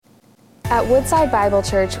At Woodside Bible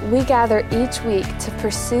Church, we gather each week to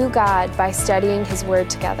pursue God by studying His Word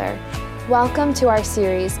together. Welcome to our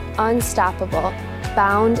series, Unstoppable,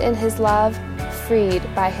 Bound in His Love, Freed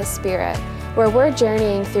by His Spirit, where we're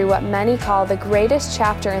journeying through what many call the greatest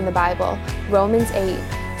chapter in the Bible, Romans 8,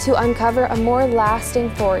 to uncover a more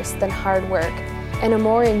lasting force than hard work and a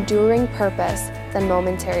more enduring purpose than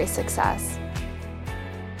momentary success.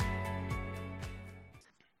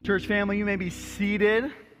 Church family, you may be seated.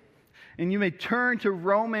 And you may turn to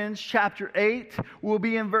Romans chapter 8. We'll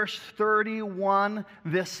be in verse 31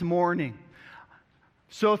 this morning.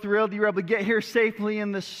 So thrilled you were able to get here safely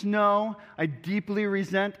in the snow. I deeply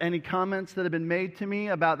resent any comments that have been made to me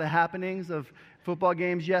about the happenings of football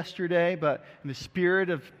games yesterday, but in the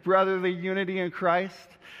spirit of brotherly unity in Christ,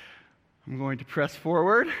 I'm going to press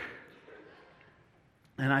forward.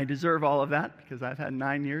 And I deserve all of that because I've had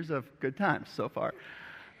 9 years of good times so far.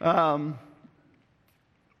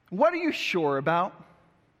 What are you sure about?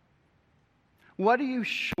 What are you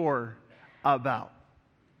sure about?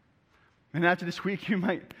 And after this week, you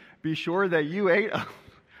might be sure that you ate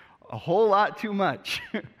a whole lot too much.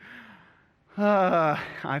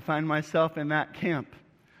 I find myself in that camp.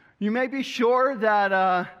 You may be sure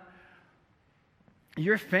that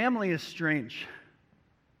your family is strange.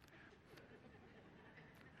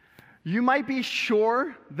 You might be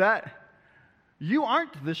sure that you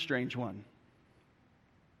aren't the strange one.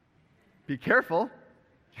 Be careful.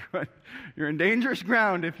 You're in dangerous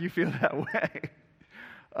ground if you feel that way.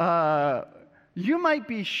 You might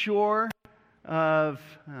be sure of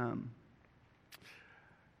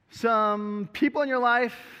some people in your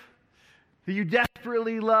life that you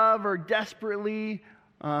desperately love or desperately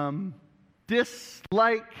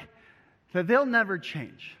dislike, that they'll never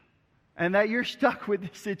change, and that you're stuck with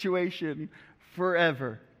this situation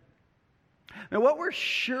forever. Now, what we're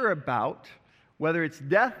sure about, whether it's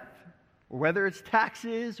death, or whether it's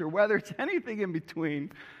taxes, or whether it's anything in between,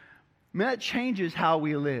 that changes how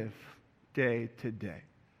we live day to day.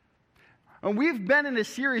 And we've been in a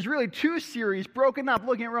series, really two series, broken up,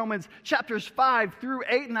 looking at Romans chapters 5 through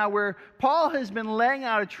 8 now, where Paul has been laying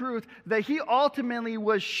out a truth that he ultimately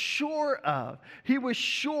was sure of. He was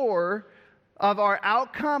sure of our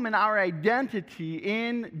outcome and our identity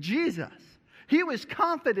in Jesus. He was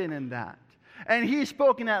confident in that. And he's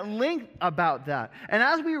spoken at length about that. And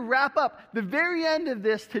as we wrap up the very end of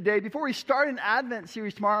this today, before we start an Advent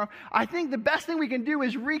series tomorrow, I think the best thing we can do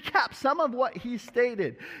is recap some of what he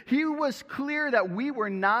stated. He was clear that we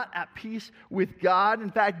were not at peace with God.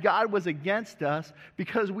 In fact, God was against us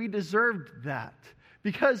because we deserved that.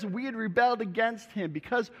 Because we had rebelled against him.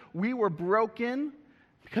 Because we were broken.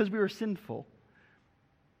 Because we were sinful.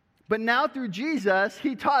 But now through Jesus,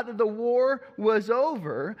 he taught that the war was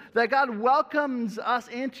over, that God welcomes us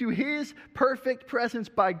into his perfect presence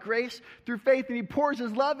by grace through faith, and he pours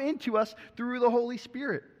his love into us through the Holy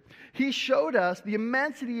Spirit. He showed us the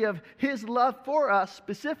immensity of his love for us,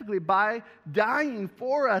 specifically by dying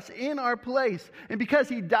for us in our place. And because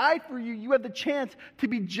he died for you, you have the chance to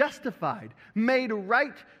be justified, made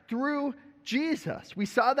right through Jesus. We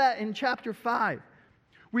saw that in chapter 5.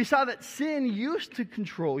 We saw that sin used to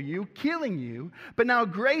control you, killing you, but now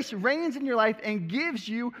grace reigns in your life and gives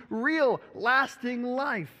you real, lasting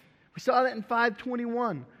life. We saw that in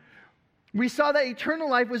 5:21. We saw that eternal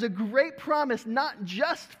life was a great promise, not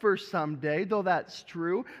just for someday, though that's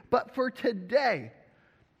true, but for today.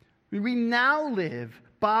 We now live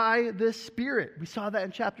by the Spirit. We saw that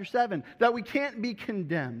in chapter 7, that we can't be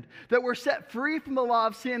condemned, that we're set free from the law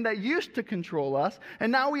of sin that used to control us,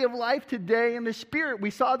 and now we have life today in the Spirit.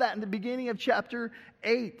 We saw that in the beginning of chapter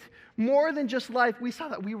 8. More than just life, we saw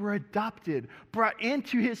that we were adopted, brought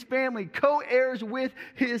into his family, co-heirs with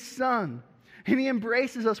his Son. And he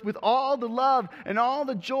embraces us with all the love and all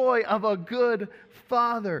the joy of a good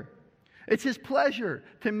Father. It's his pleasure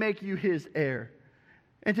to make you his heir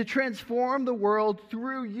and to transform the world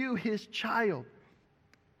through you, his child.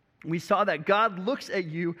 We saw that God looks at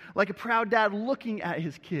you like a proud dad looking at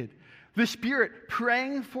his kid. The Spirit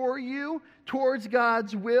praying for you towards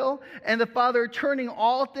God's will, and the Father turning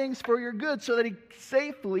all things for your good so that he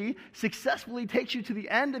safely, successfully takes you to the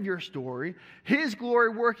end of your story, his glory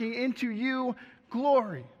working into you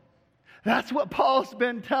glory. That's what Paul's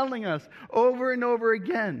been telling us over and over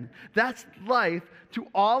again. That's life to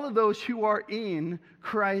all of those who are in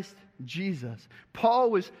Christ Jesus.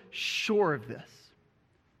 Paul was sure of this.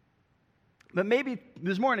 But maybe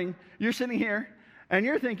this morning, you're sitting here and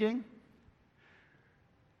you're thinking,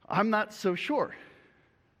 I'm not so sure.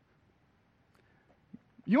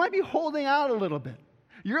 You might be holding out a little bit.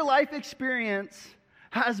 Your life experience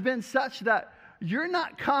has been such that you're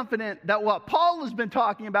not confident that what Paul has been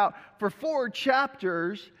talking about for 4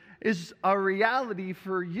 chapters is a reality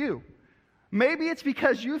for you. Maybe it's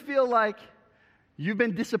because you feel like you've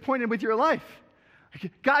been disappointed with your life.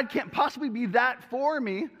 God can't possibly be that for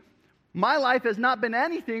me. My life has not been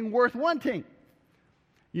anything worth wanting.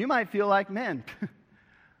 You might feel like, man,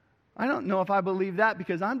 I don't know if I believe that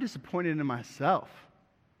because I'm disappointed in myself.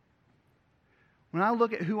 When I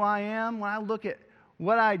look at who I am, when I look at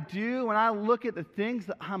what I do, when I look at the things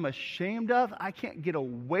that I'm ashamed of, I can't get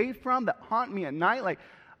away from, that haunt me at night, like,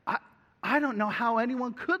 I don't know how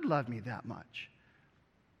anyone could love me that much.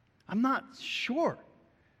 I'm not sure.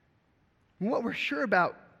 And what we're sure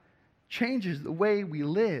about changes the way we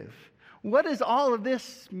live. What does all of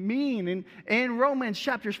this mean in Romans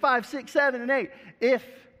chapters 5, 6, 7, and 8? If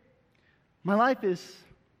my life is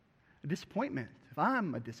a disappointment, if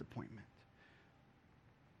I'm a disappointment.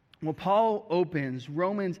 Well, Paul opens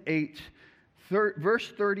Romans 8,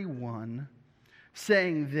 verse 31,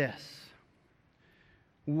 saying this.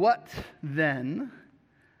 What then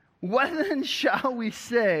shall we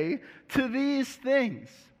say to these things?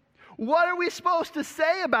 What are we supposed to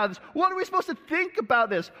say about this? What are we supposed to think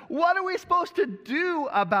about this? What are we supposed to do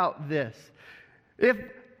about this? If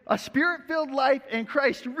a Spirit-filled life in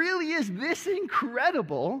Christ really is this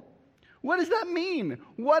incredible, what does that mean?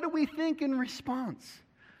 What do we think in response?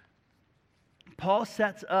 Paul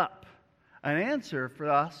sets up an answer for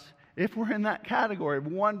us if we're in that category of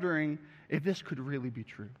wondering if this could really be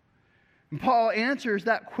true. And Paul answers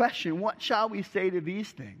that question, what shall we say to these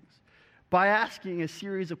things? By asking a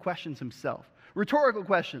series of questions himself. Rhetorical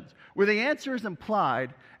questions, where the answer is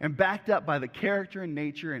implied and backed up by the character and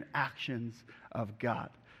nature and actions of God.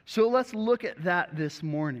 So let's look at that this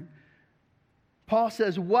morning. Paul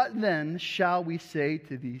says, what then shall we say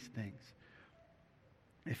to these things?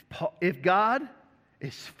 If God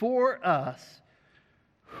is for us,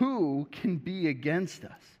 who can be against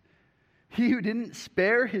us? He who didn't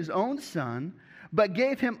spare his own son, but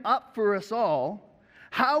gave him up for us all,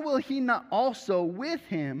 how will he not also with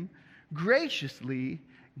him graciously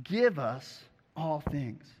give us all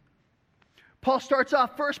things? Paul starts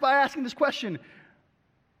off first by asking this question,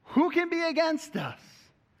 who can be against us?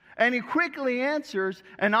 And he quickly answers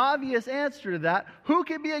an obvious answer to that. Who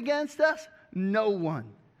can be against us? No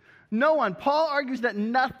one. No one. Paul argues that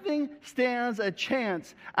nothing stands a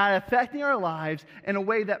chance at affecting our lives in a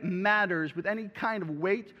way that matters with any kind of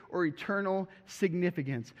weight or eternal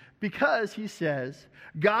significance. Because, he says,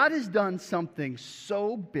 God has done something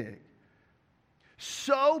so big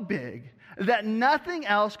that nothing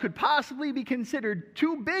else could possibly be considered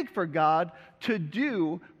too big for God to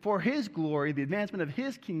do for His glory, the advancement of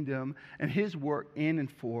His kingdom, and His work in and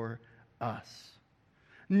for us.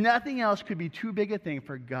 Nothing else could be too big a thing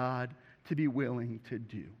for God to be willing to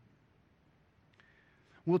do.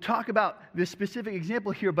 We'll talk about this specific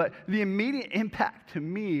example here, but the immediate impact to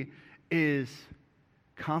me is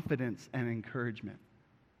confidence and encouragement.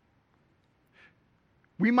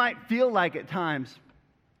 We might feel like at times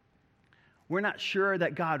we're not sure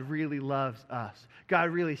that God really loves us. God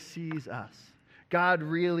really sees us. God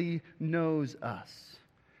really knows us.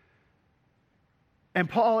 And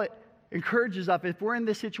Paul encourages us, if we're in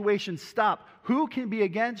this situation, stop. Who can be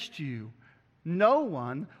against you? No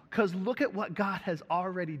one, because look at what God has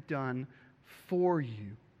already done for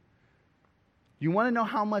you. You want to know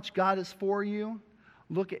how much God is for you?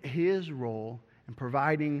 Look at His role in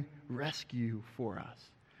providing rescue for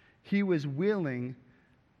us. He was willing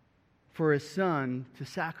for His Son to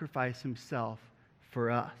sacrifice Himself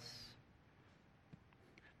for us.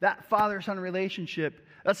 That father-son relationship,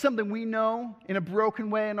 that's something we know in a broken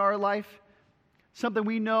way in our life, something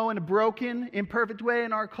we know in a broken, imperfect way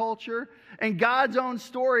in our culture. And God's own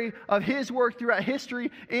story of His work throughout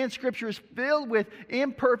history and Scripture is filled with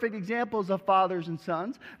imperfect examples of fathers and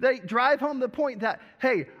sons. They drive home the point that,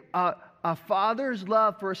 hey, a father's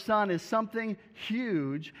love for a son is something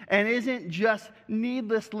huge and isn't just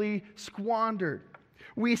needlessly squandered.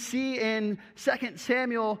 We see in 2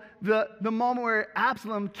 Samuel the moment where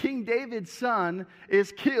Absalom, King David's son,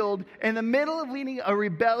 is killed in the middle of leading a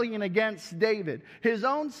rebellion against David. His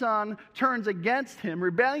own son turns against him,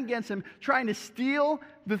 rebelling against him, trying to steal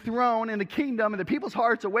the throne and the kingdom and the people's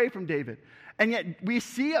hearts away from David. And yet we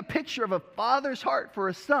see a picture of a father's heart for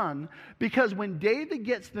a son, because when David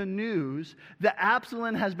gets the news that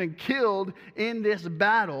Absalom has been killed in this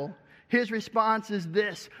battle, his response is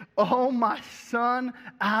this: "Oh, my son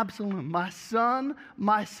Absalom, my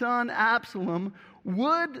son Absalom,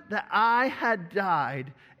 would that I had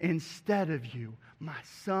died instead of you, my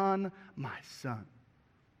son, my son."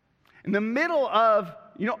 In the middle of,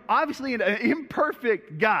 obviously an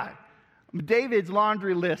imperfect guy, David's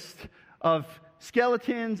laundry list of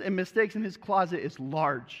skeletons and mistakes in his closet is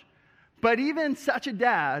large. But even such a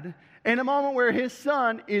dad, in a moment where his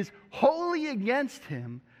son is wholly against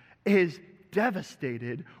him, is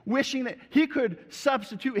devastated, wishing that he could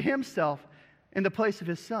substitute himself in the place of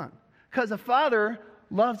his son. Because a father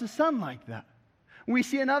loves a son like that. We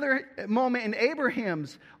see another moment in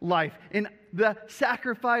Abraham's life, in the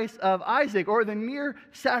sacrifice of Isaac, or the near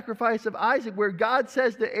sacrifice of Isaac, where God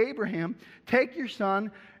says to Abraham, take your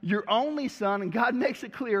son, your only son, and God makes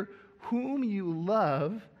it clear, whom you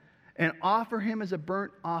love, and offer him as a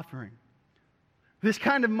burnt offering. This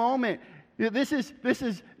kind of moment, this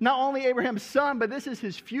is not only Abraham's son, but this is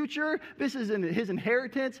his future, this is his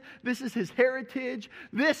inheritance, this is his heritage.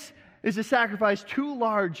 This is a sacrifice too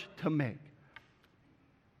large to make.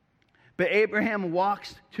 But Abraham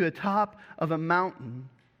walks to the top of a mountain,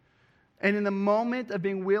 and in the moment of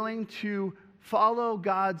being willing to follow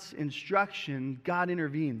God's instruction, God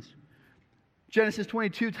intervenes. Genesis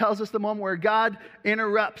 22 tells us the moment where God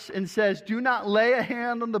interrupts and says, do not lay a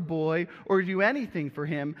hand on the boy or do anything for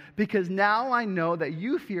him, because now I know that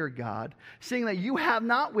you fear God, seeing that you have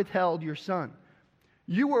not withheld your son.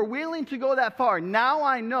 You were willing to go that far. Now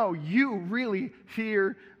I know you really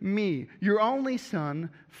fear me, your only son,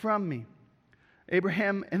 from me.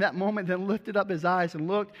 Abraham, in that moment, then lifted up his eyes and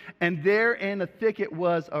looked, and there in a thicket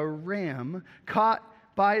was a ram caught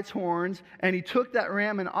by its horns, and he took that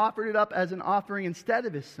ram and offered it up as an offering instead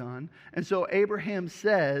of his son. And so Abraham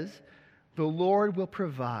says, the Lord will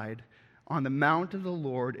provide. On the mount of the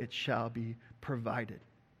Lord it shall be provided.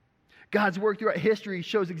 God's work throughout history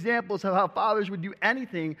shows examples of how fathers would do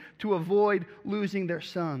anything to avoid losing their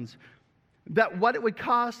sons. That what it would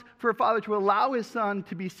cost for a father to allow his son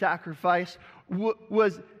to be sacrificed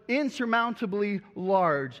was insurmountably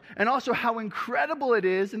large. And also how incredible it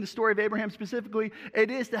is, in the story of Abraham specifically, it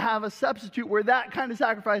is to have a substitute where that kind of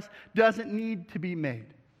sacrifice doesn't need to be made.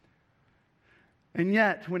 And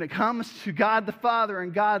yet, when it comes to God the Father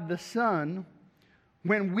and God the Son,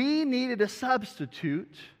 when we needed a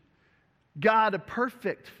substitute, God, a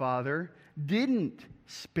perfect Father, didn't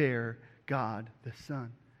spare God the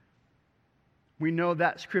Son. We know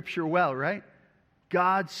that scripture well, right?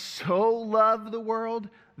 God so loved the world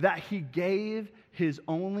that he gave his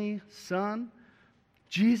only son.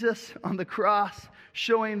 Jesus on the cross,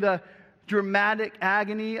 showing the dramatic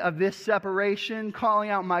agony of this separation, calling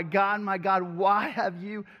out, my God, why have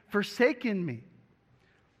you forsaken me?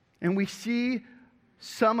 And we see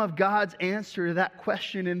some of God's answer to that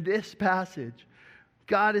question in this passage.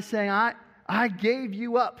 God is saying, I gave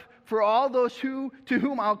you up for all those to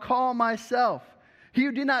whom I'll call myself. He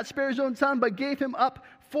who did not spare his own son, but gave him up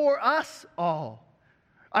for us all.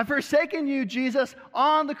 I've forsaken you, Jesus,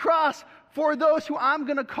 on the cross for those who I'm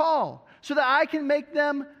going to call, so that I can make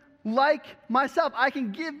them like myself. I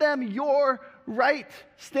can give them your right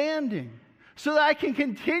standing, so that I can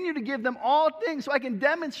continue to give them all things, so I can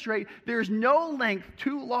demonstrate there's no length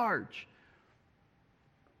too large.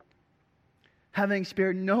 Having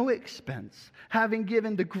spared no expense, having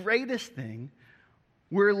given the greatest thing,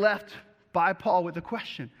 we're left by Paul with a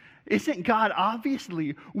question. Isn't God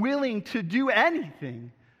obviously willing to do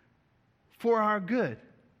anything for our good?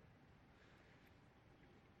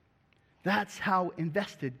 That's how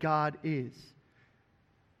invested God is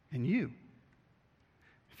in you.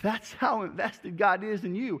 If that's how invested God is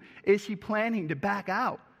in you, is he planning to back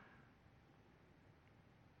out?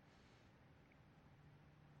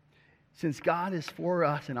 Since God is for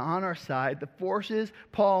us and on our side, the forces,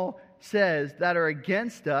 Paul says, that are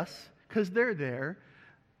against us, because they're there,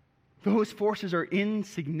 those forces are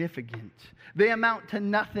insignificant. They amount to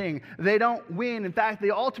nothing. They don't win. In fact, they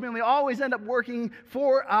ultimately always end up working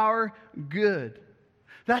for our good.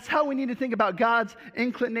 That's how we need to think about God's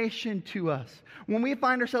inclination to us. When we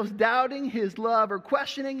find ourselves doubting his love or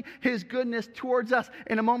questioning his goodness towards us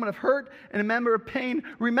in a moment of hurt and a moment of pain,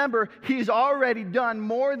 remember, he's already done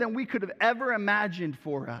more than we could have ever imagined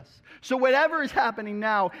for us. So whatever is happening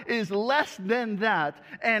now is less than that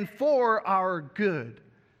and for our good.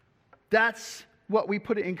 That's what we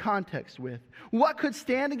put it in context with. What could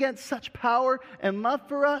stand against such power and love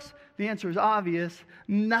for us? The answer is obvious.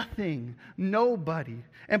 Nothing. Nobody.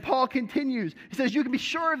 And Paul continues. He says, you can be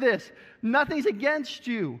sure of this. Nothing's against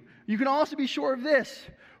you. You can also be sure of this.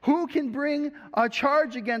 Who can bring a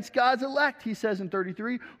charge against God's elect? He says in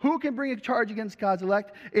 33. Who can bring a charge against God's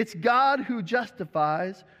elect? It's God who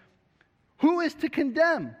justifies. Who is to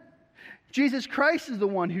condemn? Jesus Christ is the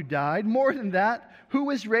one who died. More than that, who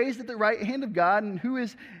was raised at the right hand of God and who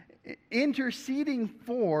is interceding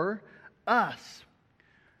for us.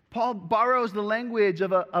 Paul borrows the language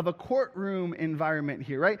of a courtroom environment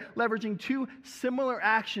here, right? Leveraging two similar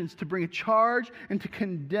actions to bring a charge and to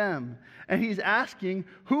condemn. And he's asking,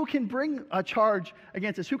 who can bring a charge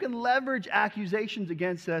against us? Who can leverage accusations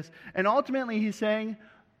against us? And ultimately he's saying,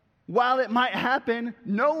 while it might happen,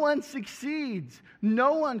 no one succeeds.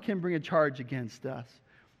 No one can bring a charge against us.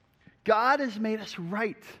 God has made us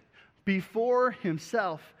right before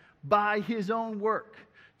himself by his own work,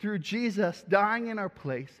 through Jesus dying in our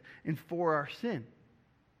place and for our sin.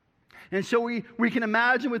 And so we can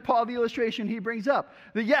imagine with Paul the illustration he brings up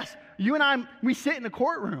that yes, you and I, we sit in a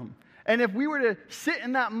courtroom. And if we were to sit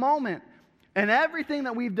in that moment and everything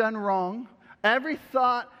that we've done wrong, every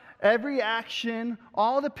thought, every action,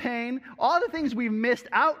 all the pain, all the things we've missed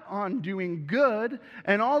out on doing good,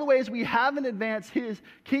 and all the ways we haven't advanced his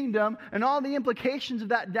kingdom, and all the implications of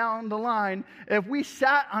that down the line, if we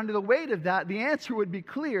sat under the weight of that, the answer would be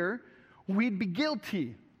clear. We'd be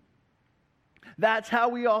guilty. That's how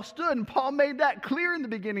we all stood. And Paul made that clear in the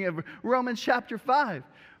beginning of Romans chapter 5.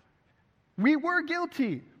 We were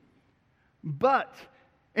guilty. But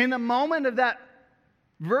in the moment of that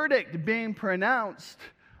verdict being pronounced,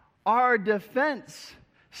 our defense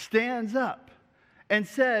stands up and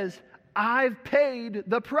says, I've paid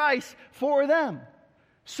the price for them.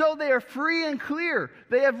 So they are free and clear.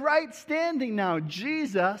 They have right standing now.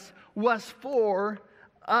 Jesus was for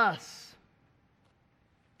us.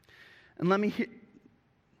 And let me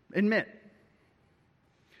admit,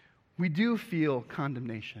 we do feel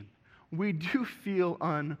condemnation. We do feel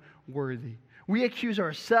unworthy. We accuse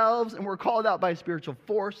ourselves and we're called out by spiritual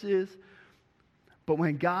forces. But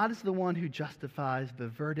when God is the one who justifies, the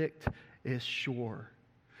verdict is sure.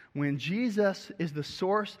 When Jesus is the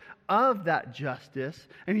source of that justice,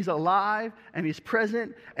 and he's alive, and he's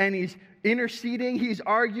present, and he's interceding, he's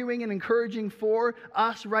arguing and encouraging for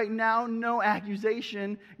us right now, no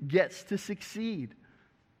accusation gets to succeed.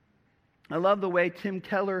 I love the way Tim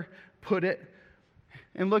Keller put it.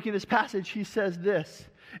 In looking at this passage, he says this: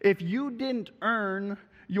 if you didn't earn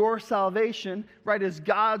your salvation, right, is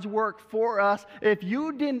God's work for us. If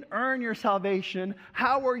you didn't earn your salvation,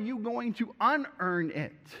 how are you going to unearn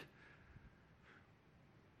it?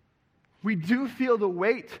 We do feel the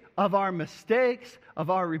weight of our mistakes, of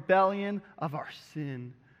our rebellion, of our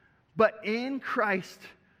sin. But in Christ,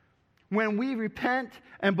 when we repent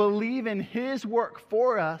and believe in his work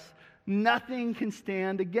for us, nothing can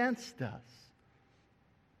stand against us.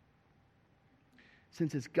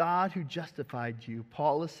 Since it's God who justified you,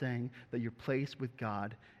 Paul is saying that your place with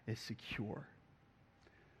God is secure.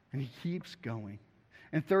 And he keeps going.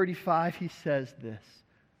 In 35, he says this: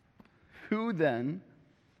 who then,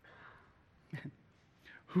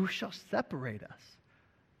 who shall separate us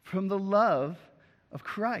from the love of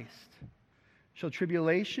Christ? Shall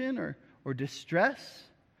tribulation or distress,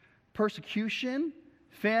 persecution,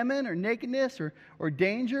 famine or nakedness or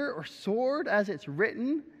danger or sword, as it's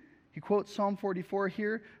written? He quotes Psalm 44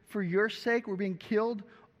 here. For your sake we're being killed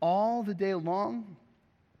all the day long.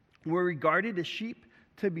 We're regarded as sheep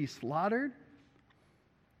to be slaughtered.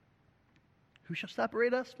 Who shall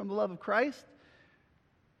separate us from the love of Christ?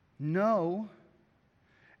 No.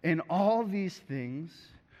 In all these things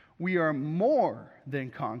we are more than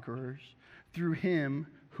conquerors through him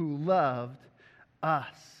who loved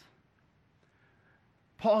us.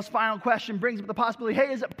 Paul's final question brings up the possibility,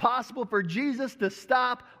 hey, is it possible for Jesus to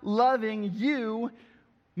stop loving you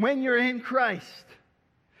when you're in Christ?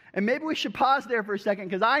 And maybe we should pause there for a second,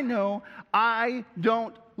 because I know I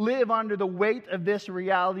don't live under the weight of this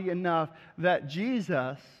reality enough that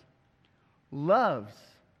Jesus loves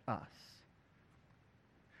us.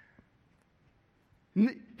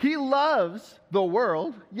 He loves the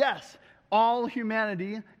world, yes. All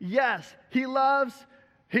humanity, yes. He loves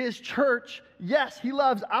his church, yes. He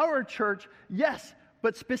loves our church, yes.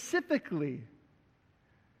 But specifically,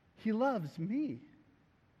 he loves me.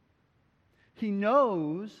 He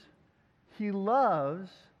knows he loves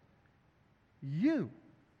you.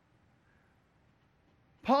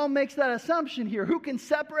 Paul makes that assumption here. Who can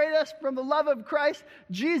separate us from the love of Christ?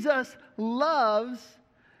 Jesus loves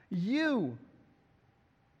you.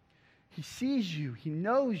 He sees you. He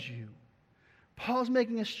knows you. Paul's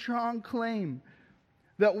making a strong claim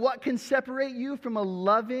that what can separate you from a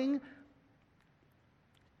loving,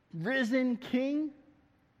 risen King?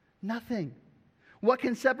 Nothing. What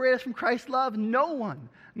can separate us from Christ's love? No one.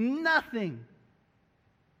 Nothing.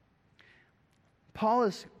 Paul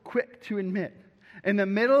is quick to admit, in the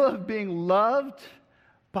middle of being loved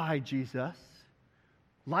by Jesus,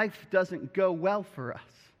 life doesn't go well for us.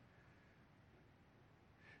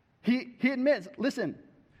 He admits, listen,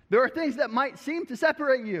 there are things that might seem to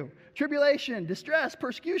separate you. tribulation, distress,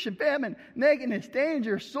 persecution, famine, nakedness,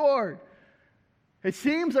 danger, sword. It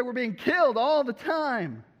seems like we're being killed all the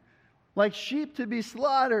time, like sheep to be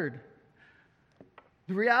slaughtered.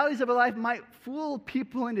 The realities of a life might fool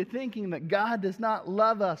people into thinking that God does not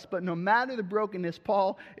love us, but no matter the brokenness,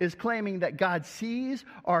 Paul is claiming that God sees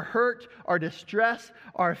our hurt, our distress,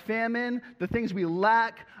 our famine, the things we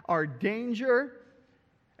lack, our danger,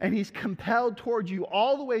 and he's compelled towards you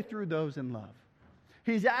all the way through those in love.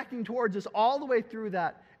 He's acting towards us all the way through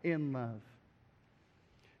that in love.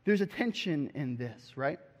 There's a tension in this,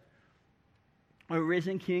 right? A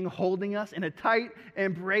risen King holding us in a tight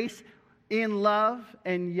embrace in love,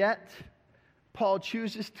 and yet Paul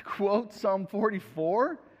chooses to quote Psalm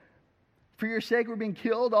 44. For your sake we're being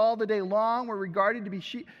killed all the day long. We're regarded to be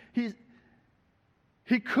sheep.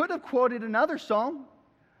 He could have quoted another psalm,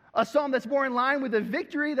 a psalm that's more in line with the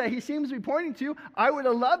victory that he seems to be pointing to. I would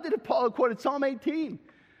have loved it if Paul had quoted Psalm 18.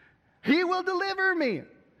 He will deliver me.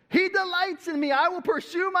 He delights in me. I will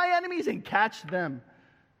pursue my enemies and catch them.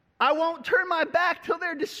 I won't turn my back till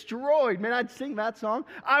they're destroyed. Man, I'd sing that song.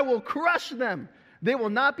 I will crush them. They will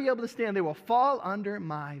not be able to stand. They will fall under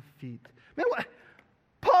my feet. Man,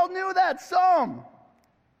 Paul knew that psalm.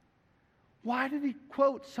 Why did he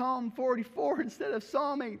quote Psalm 44 instead of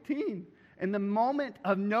Psalm 18? In the moment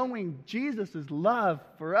of knowing Jesus' love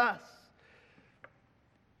for us.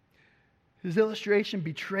 His illustration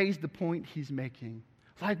betrays the point he's making.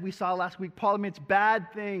 Like we saw last week, Paul admits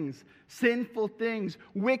bad things, sinful things,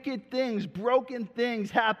 wicked things, broken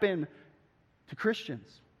things happen to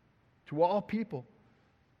Christians, to all people.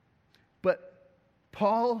 But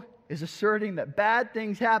Paul is asserting that bad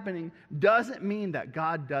things happening doesn't mean that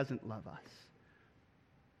God doesn't love us.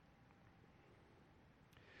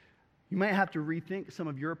 You might have to rethink some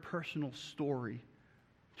of your personal story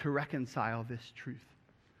to reconcile this truth.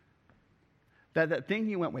 That thing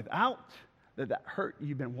you went without, that hurt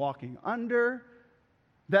you've been walking under,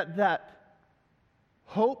 that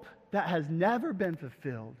hope that has never been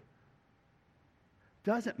fulfilled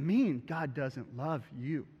doesn't mean God doesn't love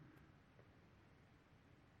you.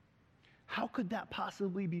 How could that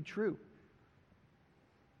possibly be true?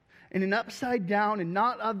 In an upside down and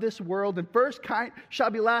not of this world and first kind shall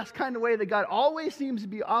be last kind of way that God always seems to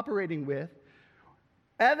be operating with,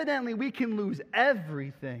 evidently we can lose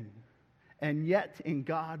everything and yet in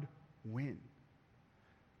God win.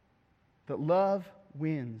 That love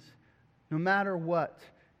wins no matter what.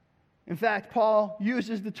 In fact, Paul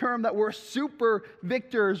uses the term that we're super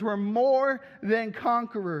victors, we're more than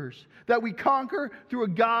conquerors, that we conquer through a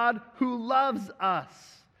God who loves us.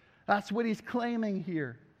 That's what he's claiming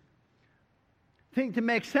here. I think to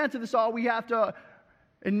make sense of this all, we have to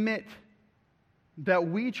admit that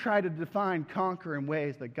we try to define conquer in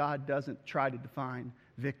ways that God doesn't try to define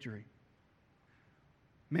victory.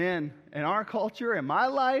 Man, in our culture, in my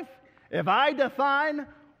life, if I define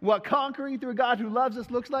what conquering through a God who loves us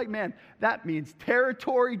looks like, man, that means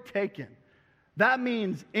territory taken. That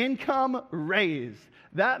means income raised.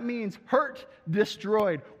 That means hurt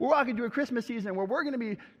destroyed. We're walking through a Christmas season where we're going to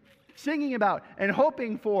be singing about and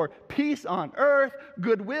hoping for peace on earth,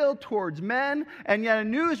 goodwill towards men, and yet a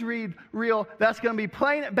newsreel that's going to be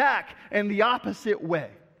playing it back in the opposite way.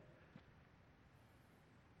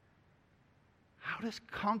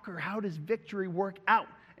 How does victory work out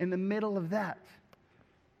in the middle of that?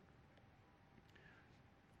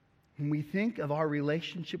 When we think of our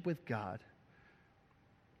relationship with God,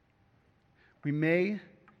 we may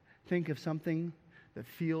think of something that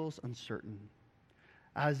feels uncertain,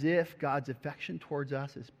 as if God's affection towards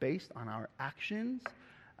us is based on our actions,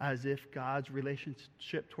 as if God's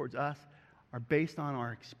relationship towards us are based on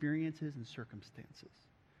our experiences and circumstances.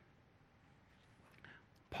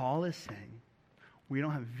 Paul is saying we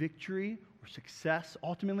don't have victory or success.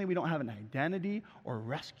 Ultimately, we don't have an identity or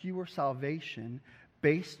rescue or salvation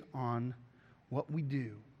based on what we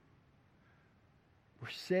do. We're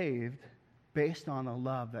saved based on the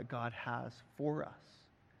love that God has for us,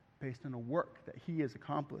 based on the work that he has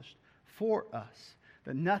accomplished for us,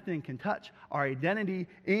 that nothing can touch our identity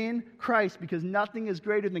in Christ, because nothing is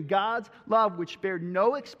greater than God's love, which spared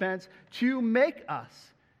no expense to make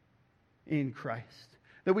us in Christ.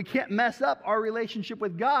 That we can't mess up our relationship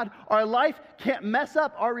with God. Our life can't mess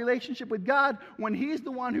up our relationship with God when he's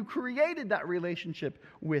the one who created that relationship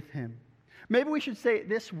with him. Maybe we should say it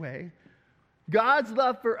this way. God's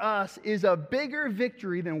love for us is a bigger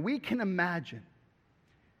victory than we can imagine.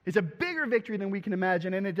 It's a bigger victory than we can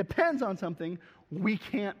imagine, and it depends on something we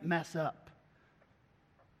can't mess up.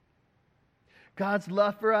 God's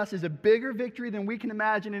love for us is a bigger victory than we can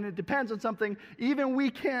imagine, and it depends on something even we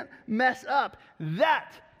can't mess up.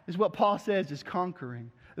 That is what Paul says is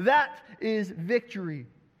conquering. That is victory.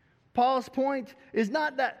 Paul's point is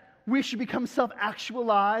not that we should become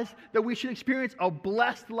self-actualized, that we should experience a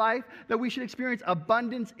blessed life, that we should experience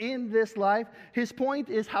abundance in this life. His point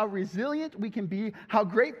is how resilient we can be, how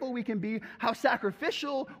grateful we can be, how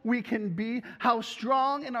sacrificial we can be, how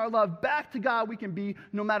strong in our love back to God we can be,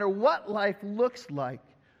 no matter what life looks like.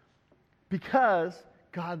 Because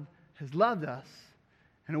God has loved us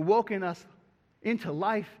and awoken us into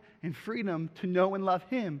life and freedom to know and love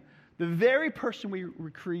Him, the very person we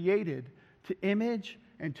were created to image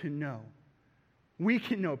and to know. We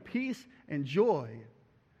can know peace and joy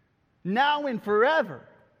now and forever.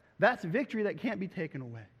 That's victory that can't be taken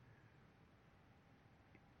away.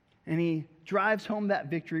 And he drives home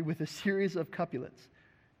that victory with a series of couplets.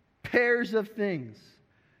 Pairs of things,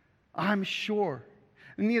 I'm sure.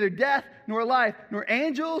 Neither death, nor life, nor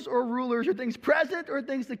angels or rulers, or things present or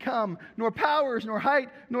things to come, nor powers, nor height,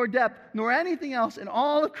 nor depth, nor anything else in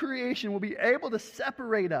all of creation will be able to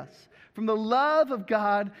separate us from the love of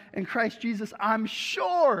God and Christ Jesus. I'm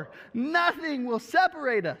sure nothing will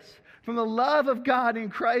separate us from the love of God in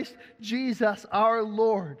Christ Jesus our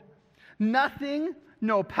Lord. Nothing,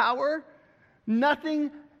 no power,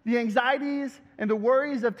 nothing, the anxieties and the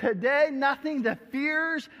worries of today, nothing, the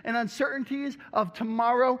fears and uncertainties of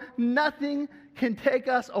tomorrow, nothing can take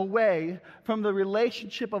us away from the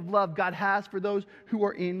relationship of love God has for those who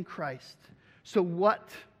are in Christ. So what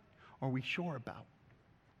are we sure about?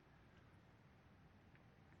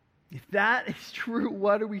 If that is true,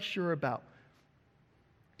 what are we sure about?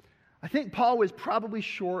 I think Paul was probably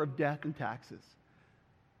sure of death and taxes.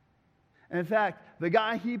 And in fact, the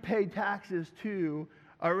guy he paid taxes to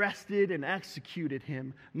arrested and executed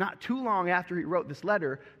him not too long after he wrote this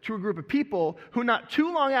letter to a group of people who not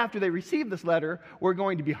too long after they received this letter were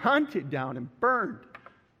going to be hunted down and burned.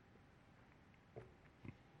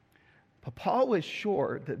 But Paul was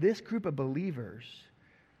sure that this group of believers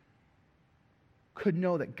could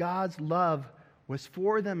know that God's love was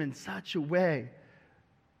for them in such a way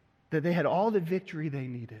that they had all the victory they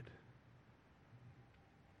needed.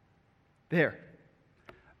 There.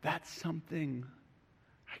 That's something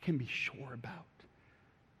I can be sure about.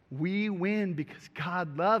 We win because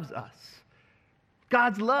God loves us.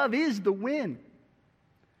 God's love is the win.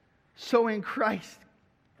 So in Christ,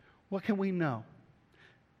 what can we know?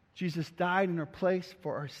 Jesus died in our place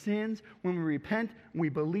for our sins. When we repent and we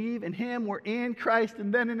believe in Him, we're in Christ.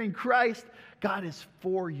 And then in Christ, God is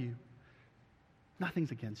for you.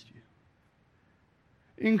 Nothing's against you.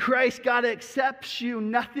 In Christ, God accepts you.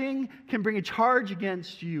 Nothing can bring a charge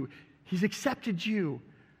against you. He's accepted you.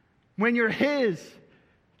 When you're His,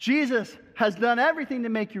 Jesus has done everything to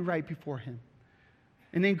make you right before Him.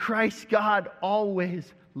 And in Christ, God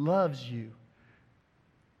always loves you.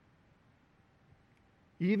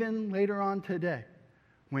 Even later on today,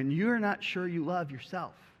 when you're not sure you love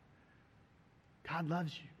yourself, God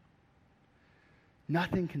loves you.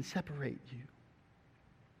 Nothing can separate you.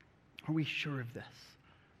 Are we sure of this?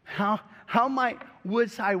 How might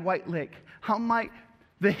Woodside White Lake, how might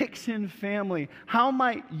the Hickson family, how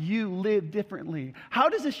might you live differently? How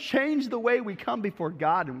does this change the way we come before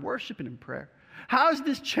God in worship and in prayer? How does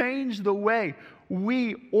this change the way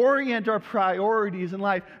we orient our priorities in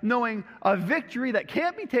life, knowing a victory that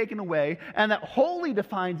can't be taken away and that wholly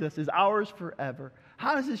defines us as ours forever?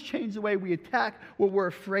 How does this change the way we attack what we're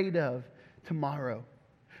afraid of tomorrow?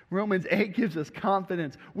 Romans 8 gives us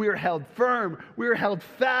confidence. We are held firm. We are held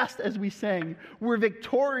fast as we sang. We're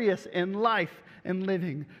victorious in life and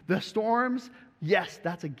living. The storms, yes,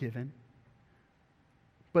 that's a given.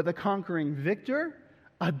 But the conquering victor,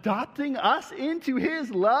 adopting us into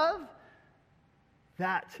His love,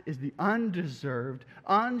 that is the undeserved,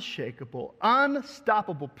 unshakable,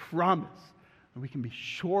 unstoppable promise that we can be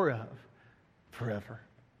sure of forever.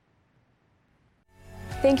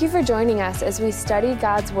 Thank you for joining us as we study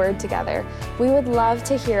God's Word together. We would love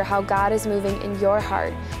to hear how God is moving in your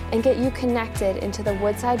heart and get you connected into the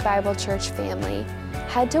Woodside Bible Church family.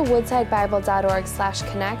 Head to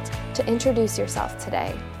woodsidebible.org/connect to introduce yourself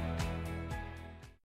today.